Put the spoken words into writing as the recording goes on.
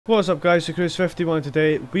What's up guys, Nekrews51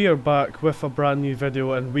 today. We are back with a brand new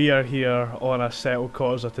video and we are here on Assetto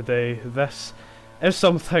Corsa today. This is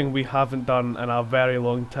something we haven't done in a very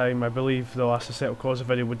long time. I believe the last Assetto Corsa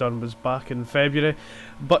video we done was back in February.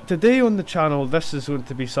 But today on the channel this is going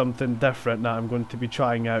to be something different that I'm going to be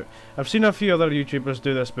trying out. I've seen a few other YouTubers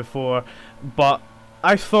do this before, but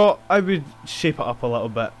I thought I would shape it up a little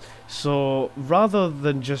bit. So rather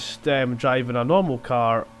than just driving a normal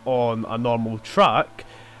car on a normal track,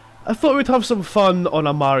 I thought we'd have some fun on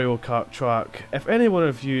a Mario Kart track. If anyone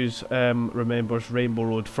of you remembers Rainbow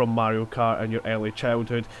Road from Mario Kart in your early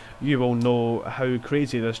childhood, you will know how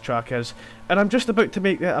crazy this track is. And I'm just about to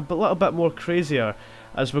make it a little bit more crazier,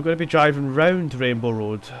 as we're going to be driving round Rainbow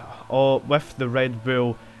Road with the Red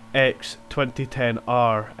Bull X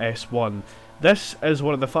 2010R S1. This is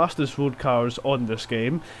one of the fastest road cars on this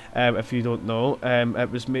game, if you don't know.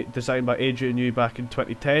 It was designed by Adrian Newey back in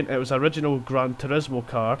 2010. It was an original Gran Turismo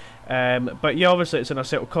car. But yeah, obviously it's in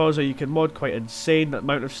Assetto Corsa. You can mod quite insane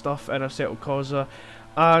amount of stuff in Assetto Corsa.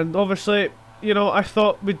 And obviously, you know, I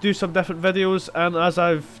thought we'd do some different videos, and as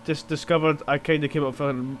I've just discovered, I kind of came up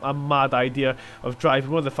with a mad idea of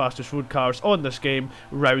driving one of the fastest road cars on this game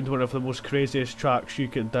round one of the most craziest tracks you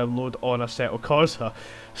can download on Assetto Corsa.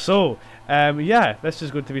 So, yeah, this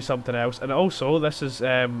is going to be something else, and also this is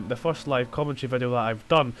the first live commentary video that I've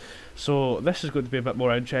done, so this is going to be a bit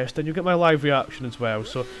more interesting. You'll get my live reaction as well.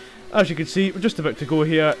 So as you can see, we're just about to go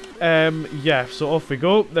here. Yeah, so off we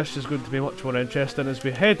go. This is going to be much more interesting as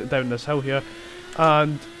we head down this hill here.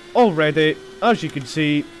 And already, as you can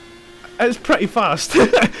see, it's pretty fast.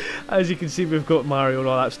 As you can see, we've got Mario and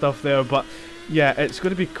all that stuff there. But yeah, it's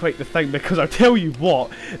going to be quite the thing, because I'll tell you what,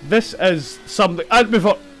 this is something. And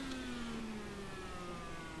before,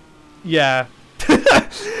 yeah.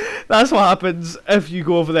 That's what happens if you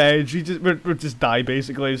go over the edge. We just die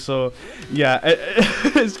basically. So yeah,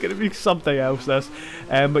 it's gonna be something else this.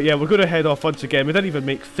 But yeah, we're gonna head off once again. We didn't even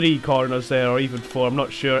make 3 corners there, or even 4. I'm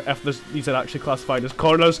not sure if these are actually classified as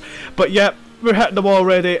corners. But yeah, we're hitting them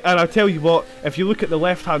already. And I'll tell you what, if you look at the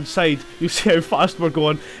left hand side, you see how fast we're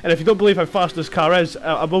going. And if you don't believe how fast this car is,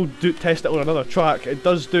 I will test it on another track. It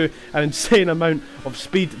does do an insane amount of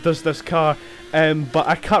speed, does this car. But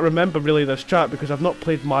I can't remember really this track because I've not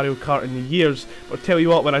played Mario Kart in years. But I'll tell you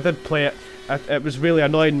what, when I did play it, it was really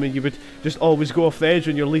annoying when you would just always go off the edge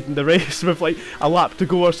when you're leading the race with like a lap to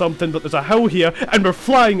go or something. But there's a hill here and we're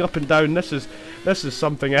flying up and down. This is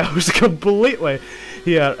something else completely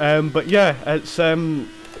here. But yeah, it's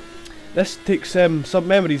this takes some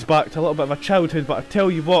memories back to a little bit of a childhood, but I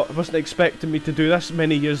tell you what, I wasn't expecting me to do this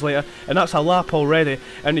many years later, and that's a lap already.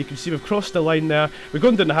 And you can see we've crossed the line there, we're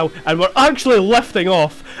going down the hill, and we're actually lifting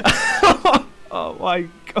off. Oh my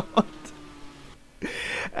god.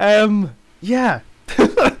 Yeah.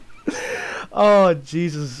 Oh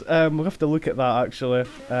Jesus. We'll have to look at that actually.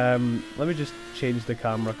 Let me just change the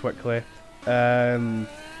camera quickly.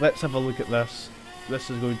 Let's have a look at this. This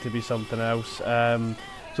is going to be something else.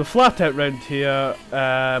 So flat out round here,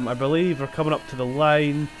 I believe we're coming up to the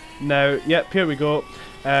line now. Yep, here we go.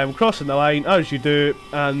 Crossing the line, as you do,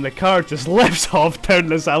 and the car just lifts off down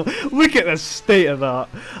this hill. Look at the state of that.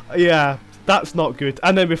 Yeah, that's not good.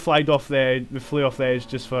 And then we flew off the edge. We flew off the edge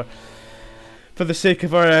just for the sake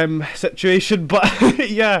of our situation. But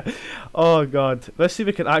yeah, oh god, let's see if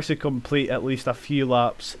we can actually complete at least a few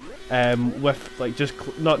laps with like just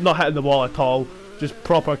not hitting the wall at all, just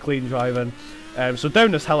proper clean driving. So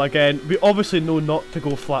down this hill again, we obviously know not to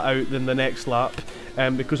go flat out in the next lap,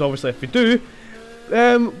 because obviously if we do,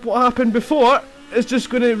 what happened before is just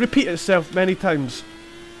going to repeat itself many times.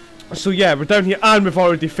 So yeah, we're down here and we've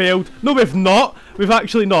already failed. No, we've not. We've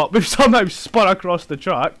actually not. We've somehow spun across the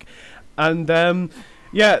track. And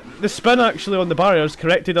yeah, the spin actually on the barriers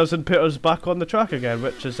corrected us and put us back on the track again,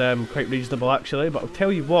 which is quite reasonable actually. But I'll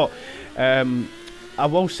tell you what, I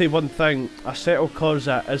will say one thing, Assetto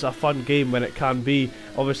Corsa is a fun game when it can be.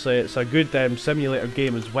 Obviously it's a good simulator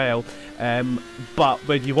game as well, but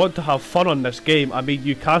when you want to have fun on this game, I mean,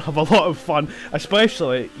 you can have a lot of fun.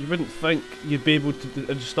 Especially, you wouldn't think you'd be able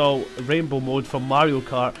to install rainbow mode from Mario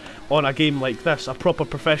Kart on a game like this, a proper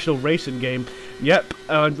professional racing game. Yep,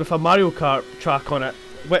 and with a Mario Kart track on it,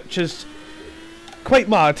 which is quite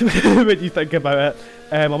mad when you think about it.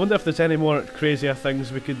 I wonder if there's any more crazier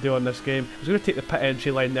things we could do on this game. I was going to take the pit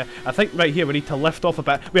entry line there. I think right here we need to lift off a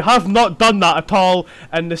bit. We have not done that at all,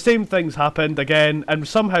 and the same things happened again, and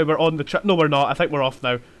somehow we're on the track. No, we're not. I think we're off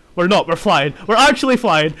now. We're not. We're flying. We're actually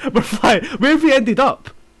flying. We're flying. Where have we ended up?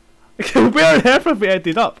 Where on earth have we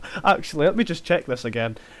ended up? Actually, let me just check this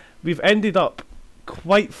again. We've ended up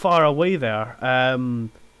quite far away there. I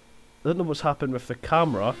don't know what's happened with the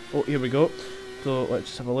camera. Oh, here we go. So let's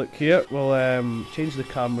just have a look here. We'll change the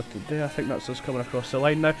camera today. I think that's us coming across the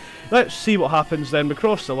line now. Let's see what happens then. We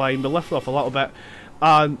cross the line, we lift off a little bit.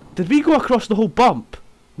 And did we go across the whole bump?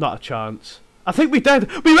 Not a chance. I think we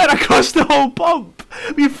did. We went across the whole bump.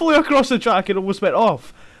 We flew across the track and almost went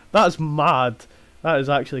off. That's mad. That is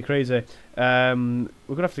actually crazy. We're going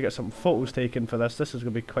to have to get some photos taken for this. This is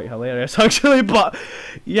going to be quite hilarious actually. But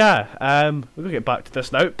yeah, we're going to get back to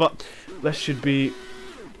this now. But this should be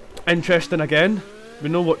interesting again. We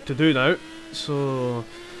know what to do now. So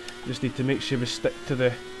just need to make sure we stick to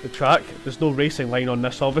the track. There's no racing line on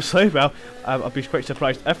this obviously. Well, I'd be quite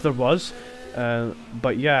surprised if there was.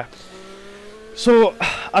 But yeah. So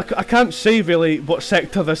I can't say really what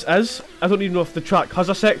sector this is. I don't even know if the track has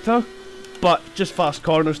a sector. But just fast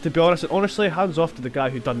corners, to be honest. And honestly, hands off to the guy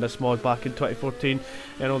who done this mod back in 2014.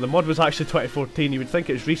 You know, the mod was actually 2014. You would think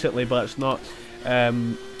it's recently, but it's not.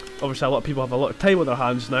 Obviously, a lot of people have a lot of time on their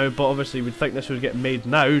hands now. But obviously, you would think this would get made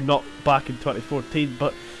now, not back in 2014.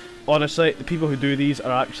 But honestly, the people who do these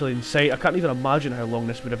are actually insane. I can't even imagine how long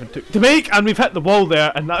this would have took to make. And we've hit the wall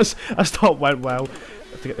there, and that's not went well.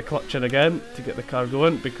 To get the clutch in again, to get the car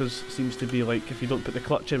going, because it seems to be like if you don't put the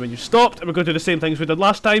clutch in when you stopped, and we're going to do the same things we did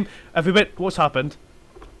last time. If we went, what's happened?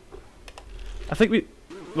 I think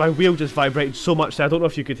my wheel just vibrated so much that I don't know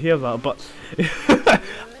if you could hear that, but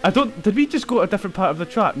did we just go to a different part of the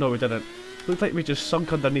track? No, we didn't. Looked like we just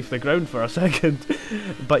sunk underneath the ground for a second.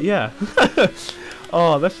 But yeah.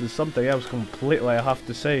 Oh, this is something else completely, I have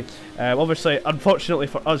to say. Obviously, unfortunately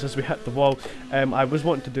for us, as we hit the wall, I was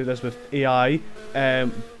wanting to do this with AI,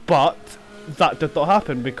 but that did not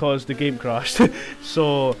happen because the game crashed.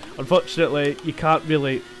 So, unfortunately, you can't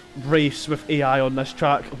really race with AI on this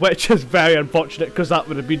track, which is very unfortunate because that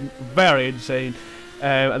would have been very insane.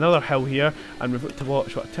 Another hill here, and we've got to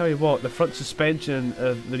watch. But I tell you what, the front suspension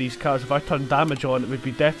of these cars, if I turn damage on, it would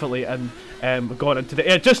be definitely gone into the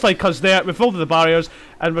air, just like us there. We've over the barriers,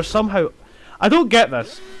 and we're somehow, I don't get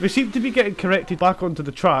this. We seem to be getting corrected back onto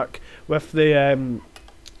the track with the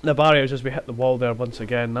barriers as we hit the wall there once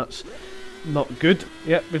again. That's not good.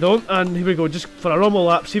 Yep, we don't. And here we go, just for a normal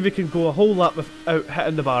lap. See if we can go a whole lap without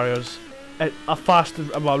hitting the barriers at a fast,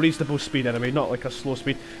 well, reasonable speed anyway, not like a slow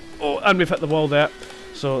speed. Oh, and we've hit the wall there,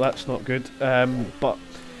 so that's not good. But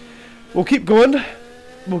we'll keep going.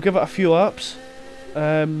 We'll give it a few laps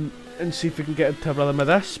and see if we can get into a rhythm of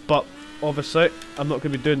this. But obviously, I'm not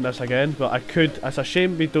going to be doing this again. But I could. It's a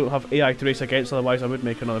shame we don't have AI to race against. Otherwise, I would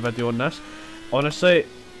make another video on this. Honestly,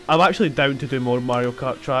 I'm actually down to do more Mario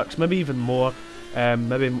Kart tracks. Maybe even more.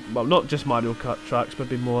 Maybe, well, not just Mario Kart tracks.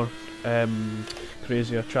 Maybe more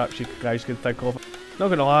crazier tracks you guys can think of. Not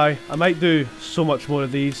gonna lie, I might do so much more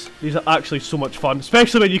of these. These are actually so much fun,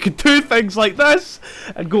 especially when you can do things like this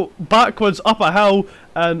and go backwards up a hill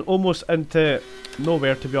and almost into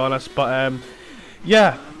nowhere, to be honest. But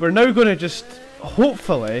yeah, we're now gonna just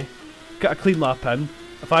hopefully get a clean lap in.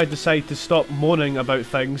 If I decide to stop moaning about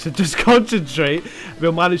things and just concentrate,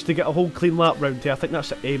 we'll manage to get a whole clean lap round here. I think that's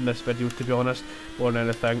the aim of this video, to be honest, more than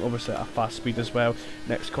anything. Obviously at a fast speed as well.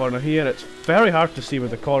 Next corner here, it's very hard to see where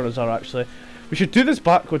the corners are actually. We should do this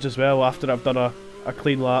backwards as well after I've done a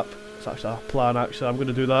clean lap. It's actually a plan actually, I'm going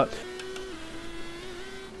to do that.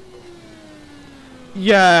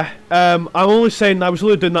 Yeah, I'm only saying I was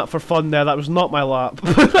only doing that for fun there, that was not my lap.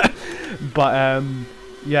 But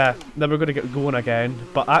yeah, then we're going to get going again.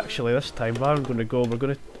 But actually this time, where I'm going to go, we're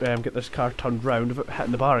going to get this car turned round without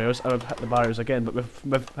hitting the barriers. And I've hit the barriers again, but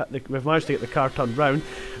we've managed to get the car turned round.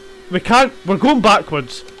 We can't, we're going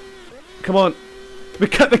backwards. Come on.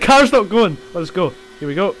 The car's not going. Let's go. Here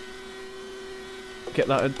we go. Get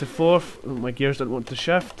that into fourth. Oh, my gears didn't want to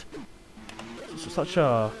shift. It's such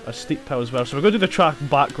a steep hill as well. So we're going to do the track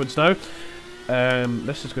backwards now.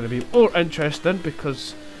 This is going to be more interesting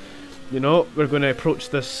because, you know, we're going to approach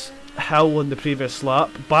this hill on the previous lap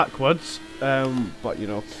backwards. But, you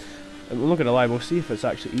know, I'm not going to lie, we'll see if it's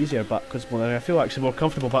actually easier backwards more than I feel actually more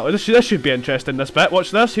comfortable backwards. This should be interesting, this bit.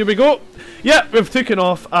 Watch this, here we go. Yeah, we've taken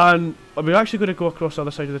off and we're actually going to go across the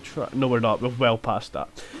other side of the track. No, we're not, we're well past that.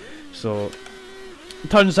 So,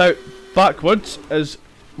 turns out backwards is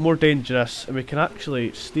more dangerous and we can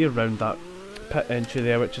actually steer around that pit entry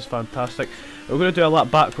there, which is fantastic. We're going to do a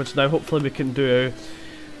lap backwards now, hopefully we can do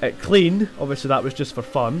it clean. Obviously that was just for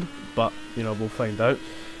fun, but, you know, we'll find out.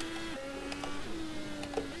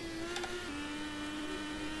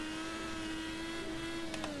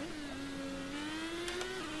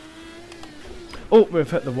 Oh,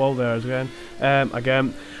 we've hit the wall there again.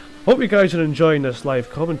 Hope you guys are enjoying this live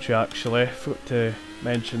commentary actually. Forgot to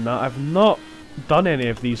mention that. I've not done any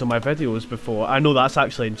of these on my videos before. I know that's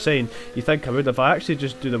actually insane. You think I would if I actually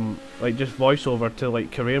just do them like just voiceover to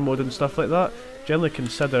like career mode and stuff like that. generally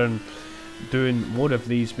considering doing more of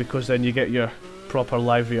these, because then you get your proper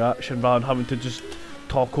live reaction rather than having to just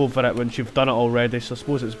talk over it once you've done it already. So I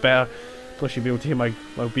suppose it's better. Plus you'll be able to hear my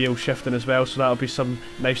wheel shifting as well, so that'll be some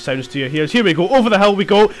nice sounds to your ears. Here we go, over the hill we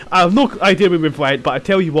go. I have no idea where we've went, but I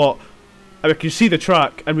tell you what, I can see the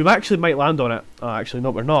track, and we actually might land on it. Oh, actually, no,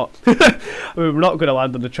 we're not. We're not going to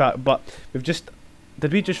land on the track, but we've just...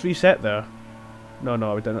 Did we just reset there? No,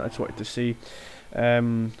 we didn't. I just wanted to see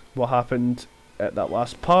what happened at that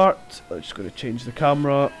last part. I'm just going to change the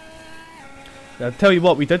camera. I'll tell you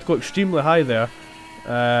what, we did go extremely high there.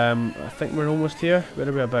 I think we're almost here. Where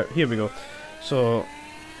are we about? Here we go. So,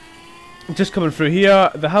 just coming through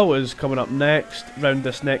here. The hill is coming up next, round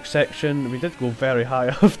this next section. We did go very high,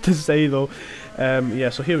 I have to say though. Yeah,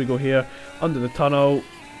 so here we go here, under the tunnel.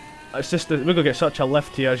 It's just we're going to get such a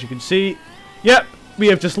lift here, as you can see. Yep, we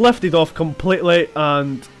have just lifted off completely,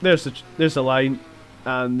 and there's the line,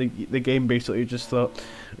 and the game basically just thought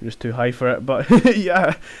we're just too high for it. But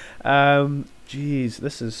yeah, jeez,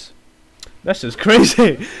 this is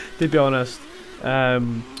crazy, to be honest.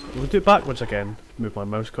 We'll do it backwards again. Move my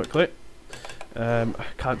mouse quickly. I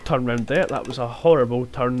can't turn round there. That was a horrible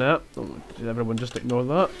turn there. Everyone just ignore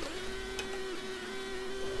that.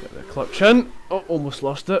 Get the clutch in. Oh, almost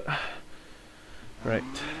lost it. Right.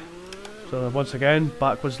 So once again,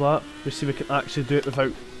 backwards lap. We see we can actually do it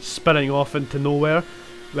without spinning off into nowhere.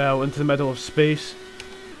 Well, into the middle of space.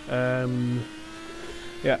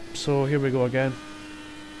 Yeah, so here we go again.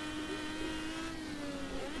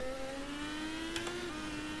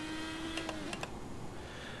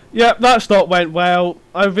 Yeah, that stop went well.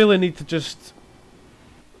 I really need to just...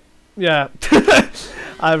 Yeah.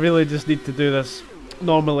 I really just need to do this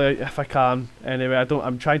normally if I can. Anyway,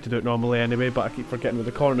 I'm trying to do it normally anyway, but I keep forgetting where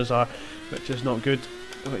the corners are, which is not good.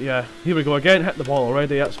 But yeah, here we go again. Hit the wall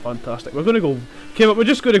already. That's fantastic. We're going to go... Okay, but we're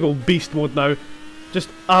just going to go beast mode now. Just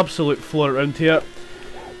absolute floor around here.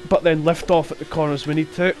 But then lift off at the corners we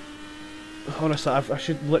need to. Honestly, I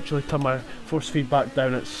should literally turn my force feedback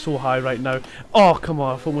down. It's so high right now. Oh, come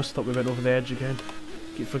on. I've almost thought we went over the edge again.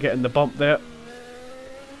 Keep forgetting the bump there.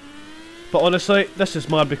 But honestly, this is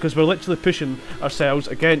mad because we're literally pushing ourselves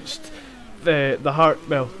against the heart.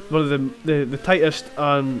 Well, one of the tightest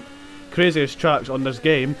and craziest tracks on this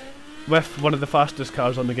game, with one of the fastest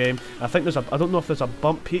cars on the game. I think there's I don't know if there's a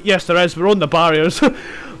bump here. Yes, there is. We're on the barriers.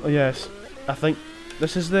 Oh yes, I think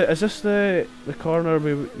this is the. Is this the corner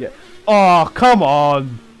we? Yeah. Oh, come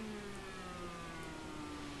on!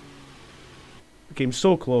 We came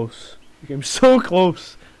so close. We came so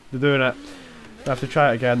close to doing it. I have to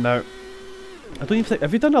try it again now. I don't even think...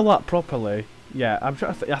 Have we done a lap properly? Yeah, I'm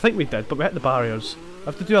trying to I think we did, but we hit the barriers. I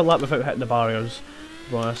have to do a lap without hitting the barriers,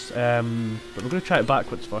 to be honest. But we're going to try it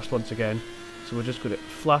backwards first, once again. So we're just going to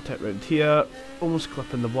flat it round here, almost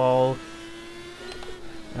clipping the wall.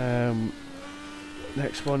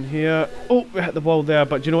 Next one here. Oh, we hit the wall there,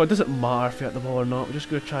 but do you know what? It doesn't matter if we hit the wall or not. We're just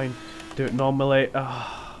going to try and do it normally.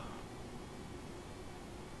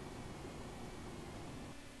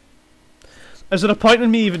 Is there a point in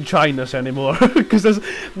me even trying this anymore? Because there's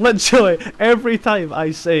literally every time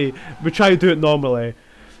I say we try to do it normally,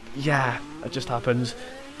 yeah, it just happens.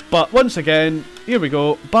 But once again, here we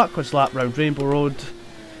go. Backwards lap round Rainbow Road.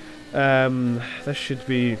 This should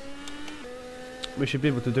be... We should be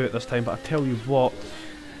able to do it this time, but I tell you what,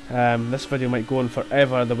 this video might go on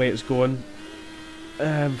forever the way it's going.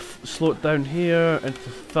 Slow it down here into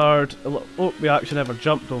third. Oh, we actually never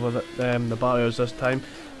jumped over the barriers this time.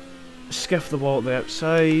 Skiff the wall at the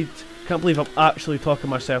outside. Can't believe I'm actually talking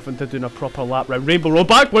myself into doing a proper lap round Rainbow Road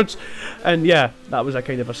backwards. And yeah, that was a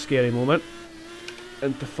kind of a scary moment.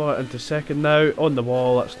 Into second now, on the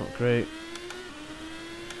wall. That's not great.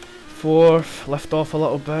 Fourth, lift off a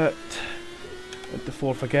little bit. Into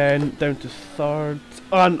fourth again, down to third,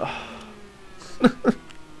 and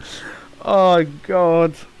oh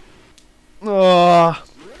god, oh,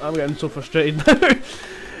 I'm getting so frustrated now.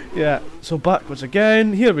 Yeah, so backwards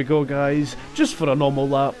again. Here we go, guys. Just for a normal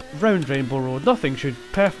lap round Rainbow Road. Nothing should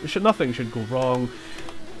go wrong.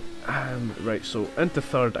 Right, so into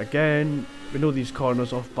third again. We know these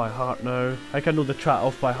corners off by heart now. I can know the track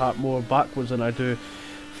off by heart more backwards than I do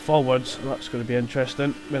forwards. That's going to be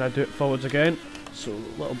interesting when I do it forwards again. So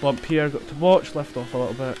little bump here, got to watch, left off a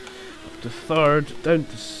little bit, up to third, down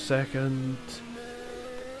to second,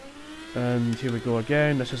 and here we go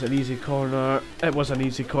again. This is an easy corner. It was an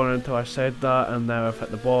easy corner until I said that, and now I've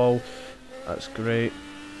hit the ball. That's great.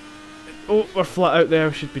 Oh, we're flat out there.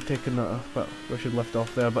 We should be taking that off, but we should lift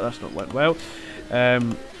off there, but that's not went well. Here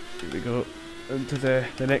we go into the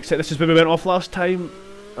next set. This is where we went off last time,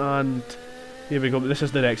 and here we go. This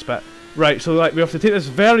is the next bit. Right, so like we have to take this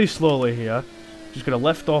very slowly here. Just going to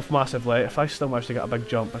lift off massively. If I still manage to get a big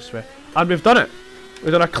jump, I swear. And we've done it!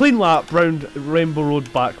 We've done a clean lap round Rainbow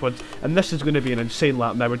Road backwards, and this is going to be an insane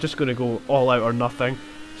lap now. We're just going to go all out or nothing.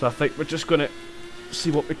 So I think we're just going to see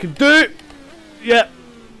what we can do. Yeah.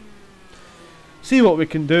 See what we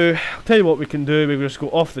can do. I'll tell you what we can do. We just go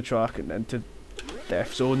off the track and into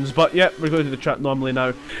death zones. But yeah, we're going to do the track normally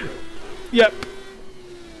now. Yep.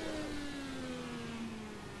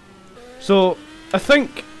 So I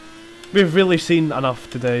think we've really seen enough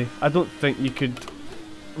today. I don't think you could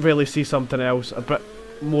really see something else a bit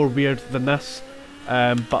more weird than this.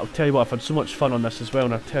 But I'll tell you what, I've had so much fun on this as well,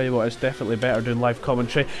 and I'll tell you what, it's definitely better doing live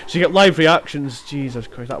commentary. So you get live reactions. Jesus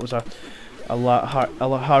Christ, that was a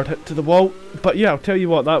hard hit to the wall. But yeah, I'll tell you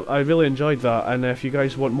what, I really enjoyed that, and if you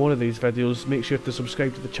guys want more of these videos, make sure to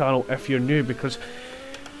subscribe to the channel if you're new, because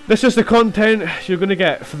this is the content you're going to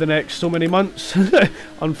get for the next so many months,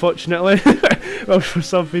 unfortunately. Well, for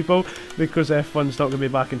some people, because F1's not going to be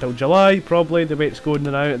back until July, probably, the way it's going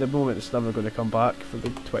now. At the moment, it's never going to come back for the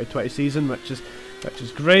 2020 season, which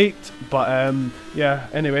is great. But yeah,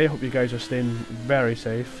 anyway, I hope you guys are staying very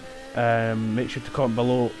safe. Make sure to comment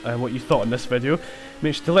below what you thought in this video.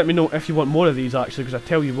 Make sure to let me know if you want more of these, actually, because I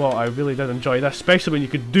tell you what, I really did enjoy this, especially when you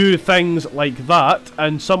could do things like that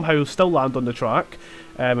and somehow still land on the track.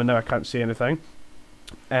 And now I can't see anything.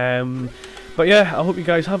 But yeah, I hope you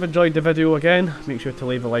guys have enjoyed the video again. Make sure to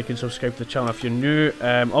leave a like and subscribe to the channel if you're new.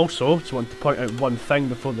 Also, just want to point out one thing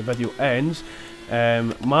before the video ends.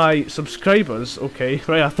 My subscribers, okay,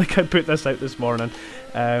 right, I think I put this out this morning.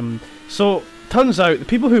 So, turns out the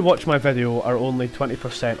people who watch my video are only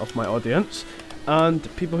 20% of my audience,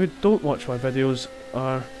 and people who don't watch my videos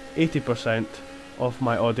are 80% of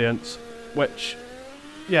my audience, which,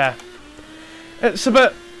 yeah, it's a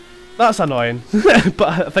bit, that's annoying, but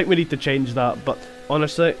I think we need to change that. But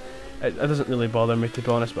honestly, it doesn't really bother me, to be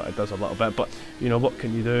honest, but it does a little bit. But you know, what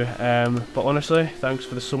can you do? But honestly, thanks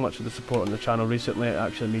for so much of the support on the channel recently. It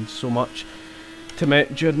actually means so much to me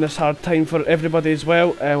during this hard time for everybody as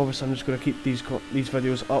well. Obviously, I'm just going to keep these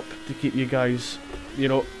videos up to keep you guys, you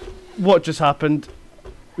know, what just happened.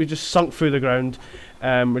 We just sunk through the ground.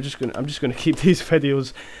 I'm just gonna keep these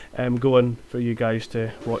videos going for you guys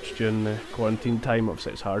to watch during the quarantine time.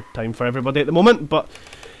 Obviously, it's a hard time for everybody at the moment, but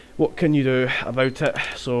what can you do about it?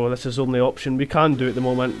 So this is the only option we can do at the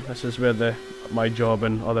moment. This is where my job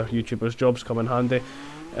and other YouTubers' jobs come in handy.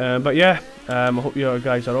 But yeah, I hope you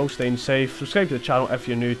guys are all staying safe. Subscribe to the channel if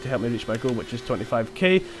you're new to help me reach my goal, which is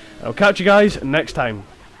 25k. And I'll catch you guys next time.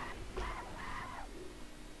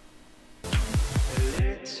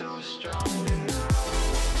 So strong.